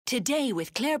Today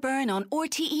with Claire Byrne on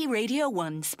RTE Radio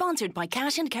 1, sponsored by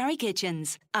Cash and Carry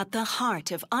Kitchens. At the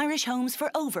heart of Irish homes for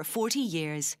over 40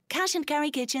 years.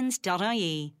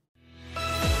 cashandcarrykitchens.ie.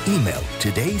 Email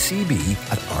todaycb@rte.ie.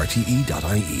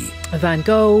 Van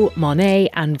Gogh, Monet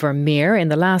and Vermeer. In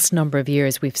the last number of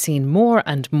years, we've seen more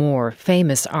and more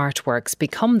famous artworks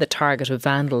become the target of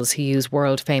vandals who use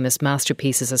world-famous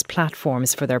masterpieces as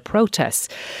platforms for their protests.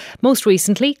 Most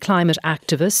recently, climate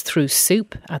activists threw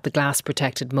soup at the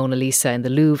glass-protected Mona Lisa in the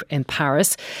Louvre in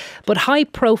Paris. But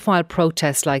high-profile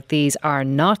protests like these are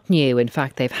not new. In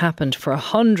fact, they've happened for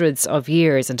hundreds of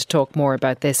years. And to talk more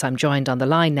about this, I'm joined on the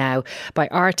line now by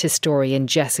art historian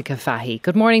Jessica Fahy.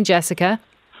 Good morning, Jessica.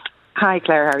 Hi,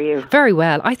 Claire. How are you? Very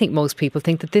well. I think most people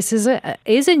think that this is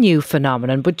a new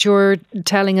phenomenon, but you're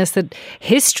telling us that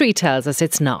history tells us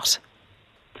it's not.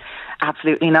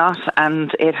 Absolutely not.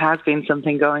 And it has been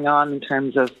something going on in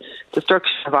terms of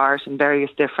destruction of art in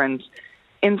various different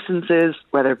instances,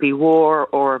 whether it be war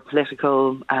or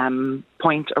political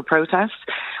point or protest.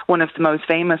 One of the most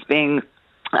famous being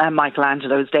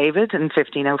Michelangelo's David in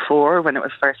 1504, when it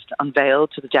was first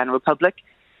unveiled to the general public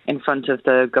in front of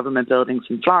the government buildings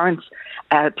in Florence.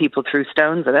 People threw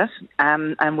stones at it,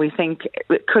 and we think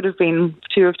it could have been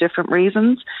two of different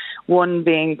reasons. One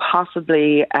being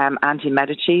possibly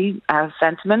anti-Medici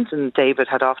sentiment, and David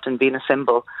had often been a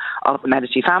symbol of the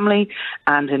Medici family,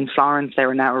 and in Florence they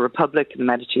were now a republic and the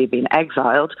Medici had been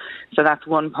exiled, so that's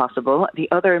one possible. The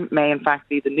other may in fact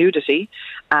be the nudity,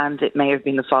 and it may have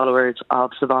been the followers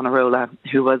of Savonarola,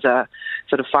 who was a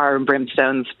sort of fire and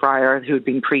brimstone friar who had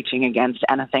been preaching against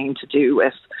anything to do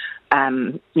with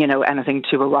anything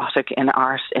too erotic in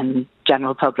art in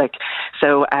general public.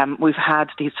 So we've had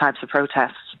these types of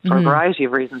protests for a variety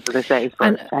of reasons, as I say.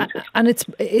 And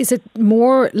is it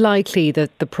more likely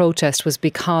that the protest was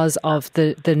because of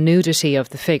the nudity of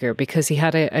the figure, because he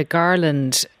had a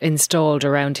garland installed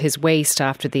around his waist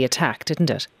after the attack, didn't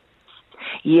it?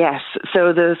 Yes,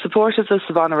 so the supporters of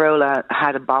Savonarola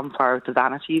had a bonfire at the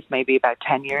Vanities maybe about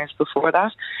 10 years before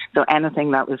that. So anything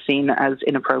that was seen as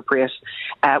inappropriate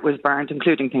was burned,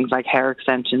 including things like hair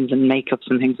extensions and makeups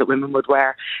and things that women would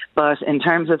wear. But in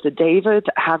terms of the David,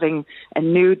 having a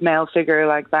nude male figure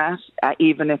like that,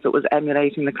 even if it was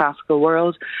emulating the classical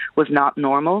world, was not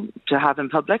normal to have in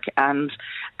public. And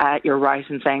you're right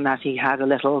in saying that he had a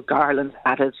little garland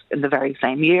added in the very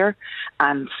same year.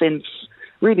 And since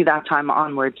really that time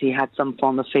onwards, he had some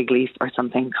form of fig leaf or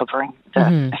something covering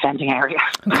the offending area.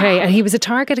 Okay, and he was a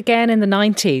target again in the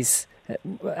 90s.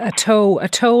 A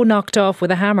toe knocked off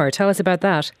with a hammer. Tell us about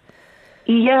that.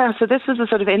 Yeah, so this was a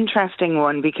sort of interesting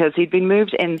one because he'd been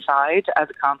moved inside as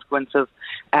a consequence of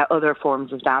other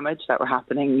forms of damage that were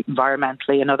happening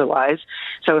environmentally and otherwise.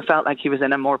 So it felt like he was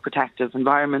in a more protective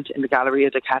environment in the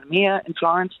Galleria d'Accademia in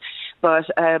Florence. But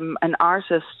an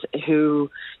artist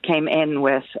who came in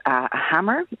with a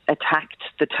hammer attacked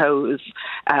the toes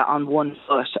on one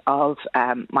foot of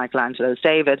Michelangelo's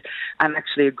David, and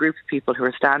actually a group of people who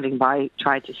were standing by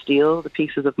tried to steal the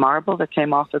pieces of marble that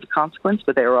came off as a consequence,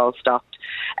 but they were all stopped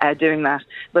doing that.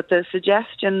 But the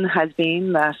suggestion has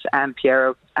been that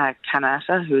Piero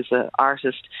Canetta, who's an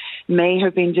artist, may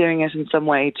have been doing it in some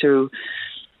way to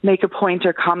make a point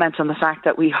or comment on the fact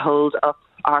that we hold up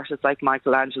artists like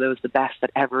Michelangelo as the best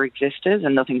that ever existed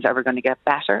and nothing's ever going to get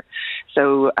better.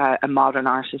 So a modern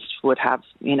artist would have,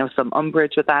 some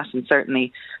umbrage with that, and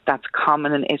certainly that's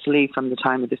common in Italy from the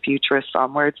time of the Futurists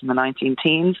onwards in the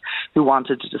 1910s, who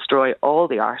wanted to destroy all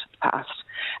the art of the past.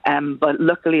 But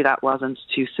luckily that wasn't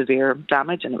too severe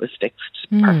damage and it was fixed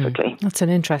perfectly. That's an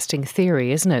interesting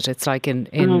theory, isn't it? It's like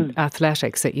in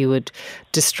athletics that you would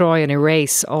destroy and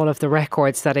erase all of the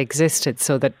records that existed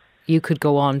so that you could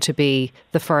go on to be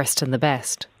the first and the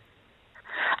best.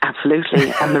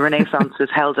 Absolutely. And the Renaissance is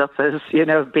held up as,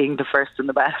 being the first and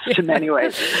the best in many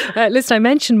ways. Listen, I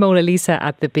mentioned Mona Lisa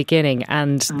at the beginning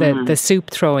and the soup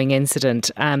throwing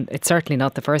incident. It's certainly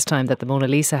not the first time that the Mona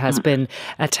Lisa has been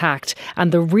attacked.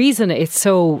 And the reason it's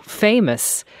so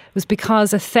famous was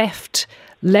because a theft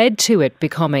led to it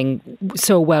becoming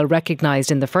so well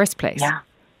recognised in the first place.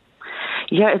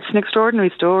 Yeah, it's an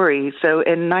extraordinary story. So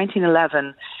in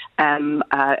 1911,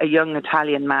 a young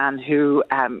Italian man who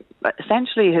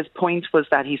essentially his point was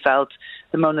that he felt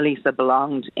the Mona Lisa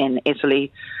belonged in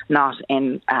Italy, not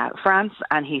in France,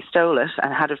 and he stole it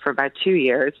and had it for about 2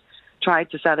 years,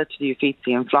 tried to sell it to the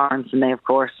Uffizi in Florence, and they, of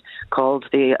course, called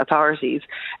the authorities.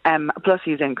 Plus,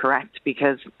 he's incorrect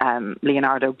because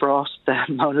Leonardo brought the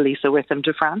Mona Lisa with him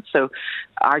to France, so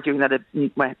arguing that it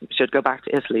should go back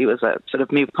to Italy was a sort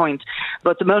of moot point.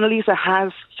 But the Mona Lisa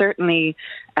has certainly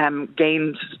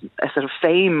gained a sort of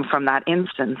fame from that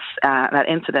incident.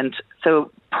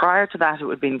 So prior to that, it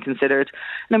would have been considered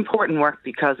an important work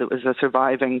because it was a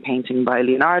surviving painting by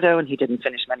Leonardo, and he didn't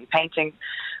finish many paintings.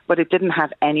 But it didn't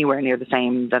have anywhere near the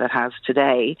fame that it has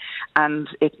today. And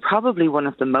it's probably one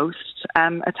of the most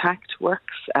attacked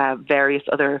works. Various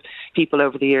other people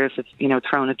over the years have,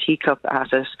 thrown a teacup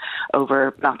at it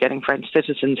over not getting French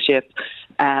citizenship.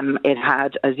 It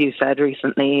had, as you said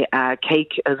recently,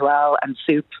 cake as well, and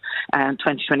soup.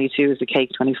 2022 was the cake,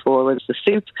 24 was the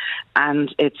soup.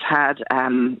 And it's had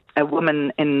a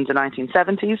woman in the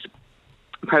 1970s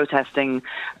protesting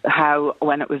how,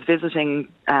 when it was visiting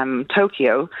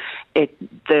Tokyo,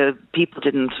 the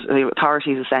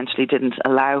authorities essentially didn't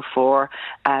allow for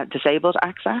disabled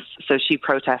access. So she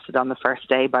protested on the first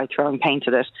day by throwing paint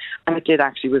at it, and it did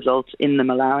actually result in them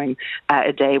allowing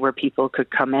a day where people could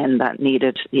come in that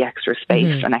needed the extra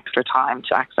space and extra time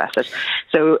to access it.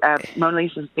 So Mona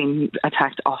Lisa has been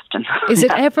attacked often. Is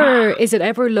it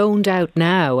ever loaned out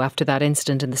now after that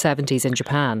incident in the 70s in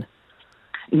Japan?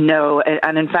 No,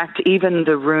 and in fact, even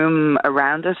the room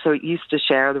around us, so it used to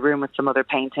share the room with some other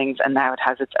paintings, and now it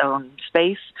has its own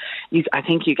space. I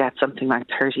think you get something like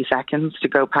 30 seconds to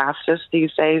go past it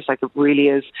these days. Like, it really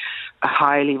is a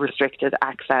highly restricted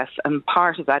access, and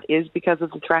part of that is because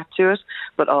of the threat to it,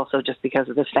 but also just because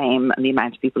of the fame and the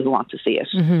amount of people who want to see it.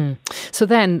 Mm-hmm. So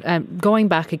then, going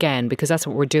back again, because that's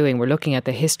what we're doing, we're looking at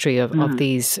the history of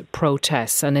these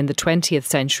protests, and in the 20th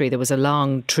century there was a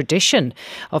long tradition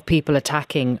of people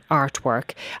attacking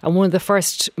artwork, and one of the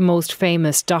first most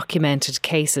famous documented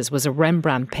cases was a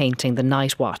Rembrandt painting, The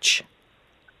Night Watch.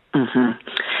 Mm-hmm.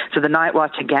 So the Night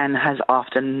Watch, again, has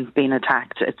often been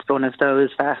attacked. It's one of those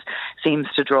that seems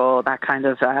to draw that kind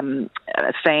of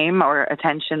fame or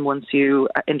attention once you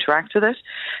interact with it.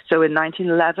 So in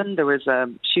 1911, there was a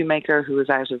shoemaker who was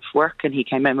out of work, and he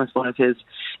came in with one of his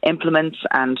implements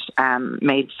and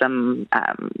made some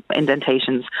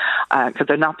indentations, because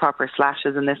they're not proper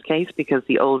slashes in this case, because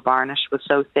the old varnish was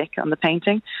so thick on the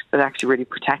painting that it actually really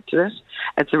protected it.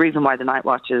 It's the reason why the Night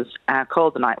Watch is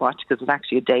called the Night Watch, because it's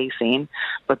actually a day scene,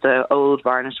 but the old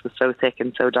varnish was so thick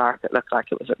and so dark it looked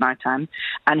like it was at night time.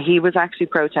 And he was actually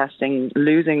protesting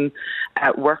losing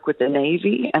work with the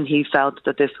Navy, and he felt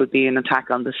that this would be an attack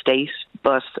on the state,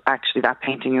 but actually that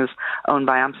painting is owned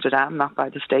by Amsterdam, not by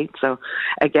the state. So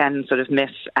again, sort of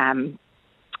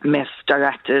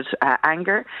misdirected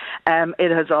anger.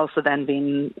 It has also then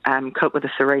been cut with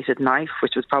a serrated knife,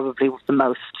 which was probably the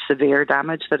most severe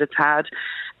damage that it's had.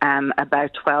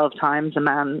 About 12 times a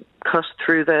man cut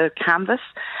through the canvas,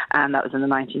 and that was in the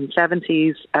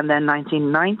 1970s. And then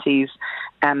 1990s,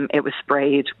 it was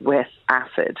sprayed with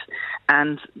acid.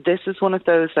 And this is one of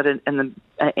those that in the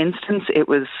instance, it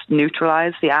was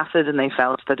neutralised, the acid, and they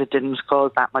felt that it didn't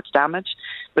cause that much damage.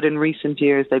 But in recent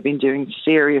years, they've been doing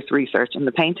serious research in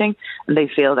the painting, and they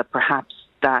feel that perhaps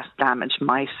that damage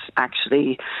might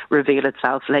actually reveal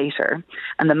itself later.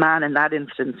 And the man in that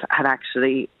instance had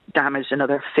actually damaged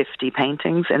another 50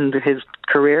 paintings in his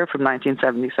career from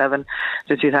 1977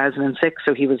 to 2006,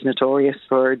 so he was notorious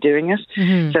for doing it.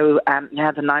 Mm-hmm. So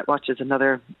the Night Watch is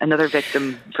another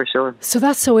victim for sure. So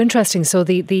that's so interesting. So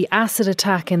the acid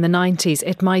attack in the 90s,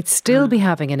 it might still be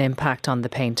having an impact on the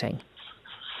painting.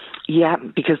 Yeah,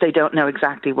 because they don't know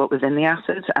exactly what was in the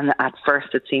acid, and at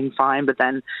first it seemed fine, but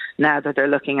then now that they're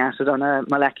looking at it on a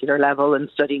molecular level and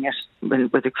studying it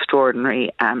with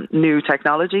extraordinary new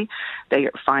technology, they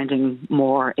are finding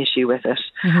more issue with it.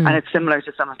 Mm-hmm. And it's similar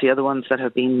to some of the other ones that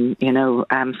have been,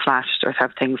 flashed or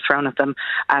have things thrown at them.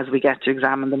 As we get to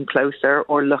examine them closer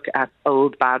or look at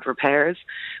old bad repairs,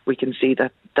 we can see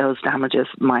that those damages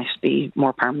might be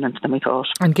more permanent than we thought.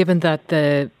 And given that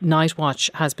the Night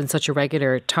Watch has been such a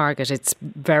regular target, it's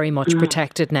very much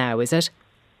protected now, is it?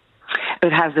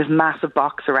 It has this massive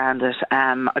box around it,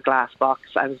 a glass box.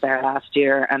 I was there last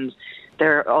year, and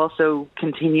they're also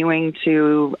continuing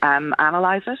to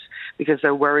analyse it because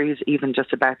they're worried even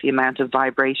just about the amount of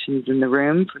vibrations in the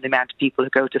room for the amount of people who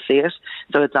go to see it.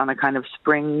 So it's on a kind of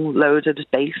spring-loaded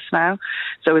base now.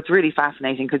 So it's really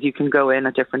fascinating because you can go in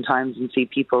at different times and see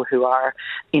people who are,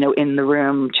 in the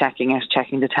room checking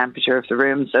the temperature of the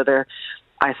room. So they're,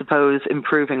 I suppose,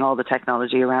 improving all the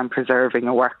technology around preserving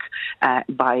a work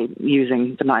by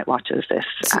using the Night Watch as this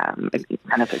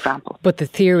kind of example. But the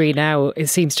theory now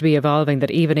seems to be evolving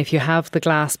that even if you have the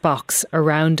glass box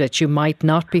around it, you might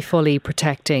not be fully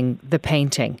protecting the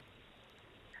painting.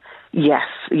 Yes,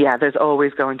 yeah, there's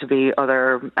always going to be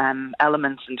other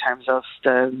elements in terms of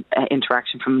the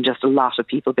interaction from just a lot of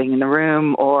people being in the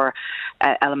room, or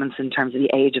elements in terms of the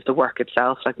age of the work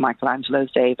itself, like Michelangelo's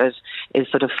David is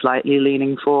sort of slightly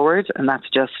leaning forward, and that's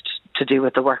just to do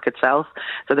with the work itself.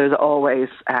 So there's always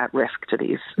risk to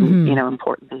these,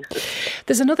 important pieces.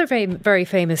 There's another very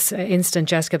famous incident,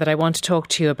 Jessica, that I want to talk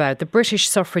to you about. The British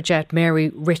suffragette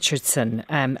Mary Richardson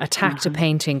attacked a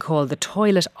painting called The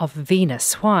Toilet of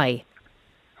Venus. Why?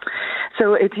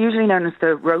 So it's usually known as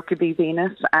the Rokeby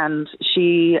Venus, and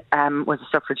she was a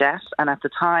suffragette, and at the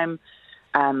time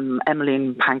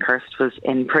Emmeline Pankhurst was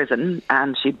in prison,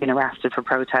 and she'd been arrested for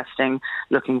protesting,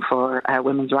 looking for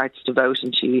women's rights to vote,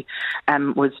 and she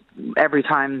was, every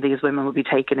time these women would be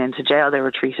taken into jail, they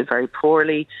were treated very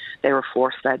poorly, they were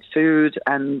force-fed food,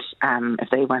 and if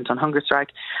they went on hunger strike.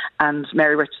 And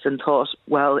Mary Richardson thought,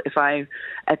 well, if I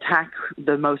attack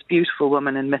the most beautiful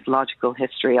woman in mythological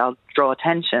history, I'll draw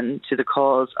attention to the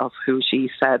cause of who she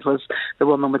said was the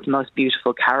woman with the most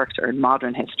beautiful character in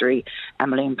modern history,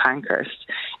 Emmeline Pankhurst.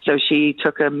 So she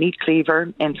took a meat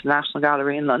cleaver into the National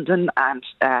Gallery in London and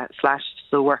slashed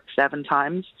the work 7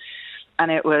 times.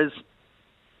 And it was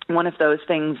one of those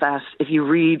things that, if you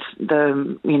read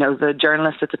the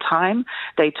journalists at the time,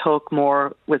 they talk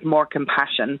with more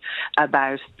compassion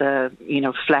about the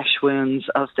flesh wounds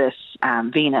of this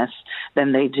Venus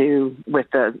than they do with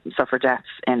the suffragettes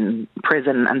in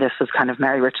prison. And this was kind of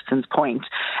Mary Richardson's point.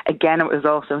 Again, it was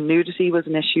also nudity was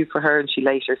an issue for her, and she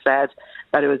later said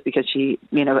that it was because she,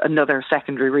 another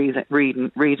secondary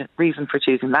reason for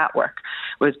choosing that work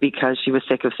was because she was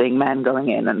sick of seeing men going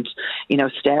in and,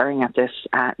 staring at this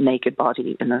naked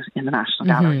body in the National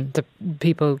Gallery. The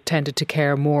people tended to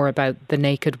care more about the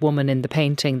naked woman in the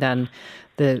painting than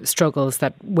the struggles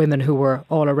that women who were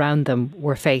all around them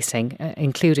were facing,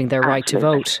 including their right to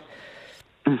vote.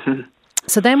 Mm-hmm.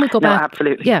 So then we go back.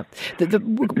 Absolutely. Yeah,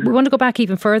 we want to go back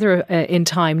even further in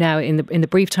time now, in the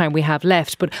brief time we have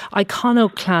left. But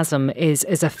iconoclasm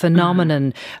is a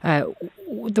phenomenon.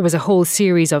 There was a whole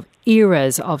series of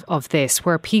eras of this,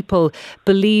 where people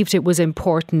believed it was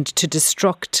important to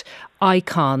destruct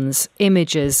icons,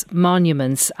 images,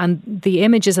 monuments, and the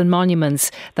images and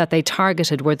monuments that they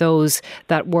targeted were those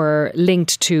that were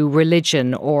linked to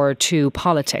religion or to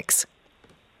politics.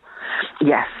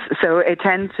 Yes, so it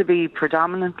tends to be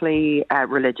predominantly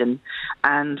religion,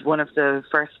 and one of the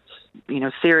first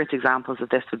serious examples of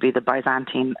this would be the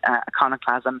Byzantine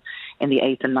iconoclasm in the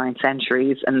 8th and 9th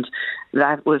centuries, and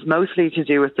that was mostly to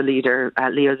do with the leader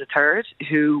Leo III,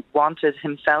 who wanted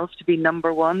himself to be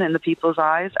number one in the people's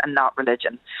eyes and not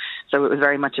religion. So it was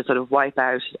very much a sort of wipe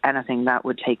out anything that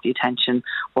would take the attention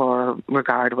or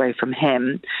regard away from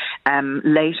him.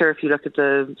 Later, if you look at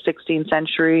the 16th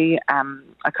century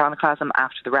iconoclasm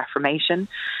after the Reformation,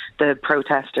 the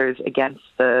protesters against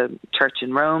the church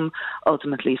in Rome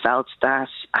ultimately felt that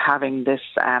having this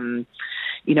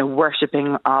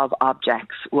worshipping of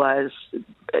objects was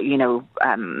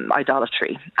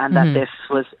idolatry, and that this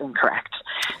was incorrect.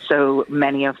 So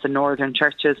many of the northern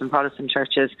churches and Protestant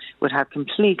churches would have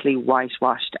completely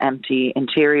whitewashed, empty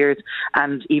interiors,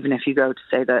 and even if you go to,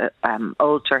 say, the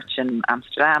old church in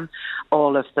Amsterdam,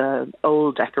 all of the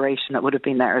old decoration that would have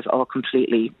been there is all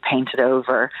completely painted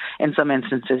over, in some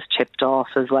instances chipped off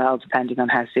as well, depending on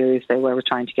how serious they were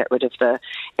trying to get rid of the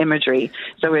imagery.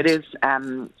 So it is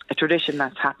a tradition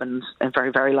that's happened a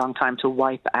very, very long time to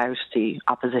wipe out the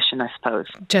opposition, I suppose.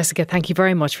 Jessica, thank you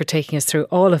very much for taking us through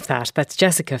all of that. That's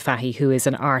Jessica Fahy, who is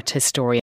an art historian.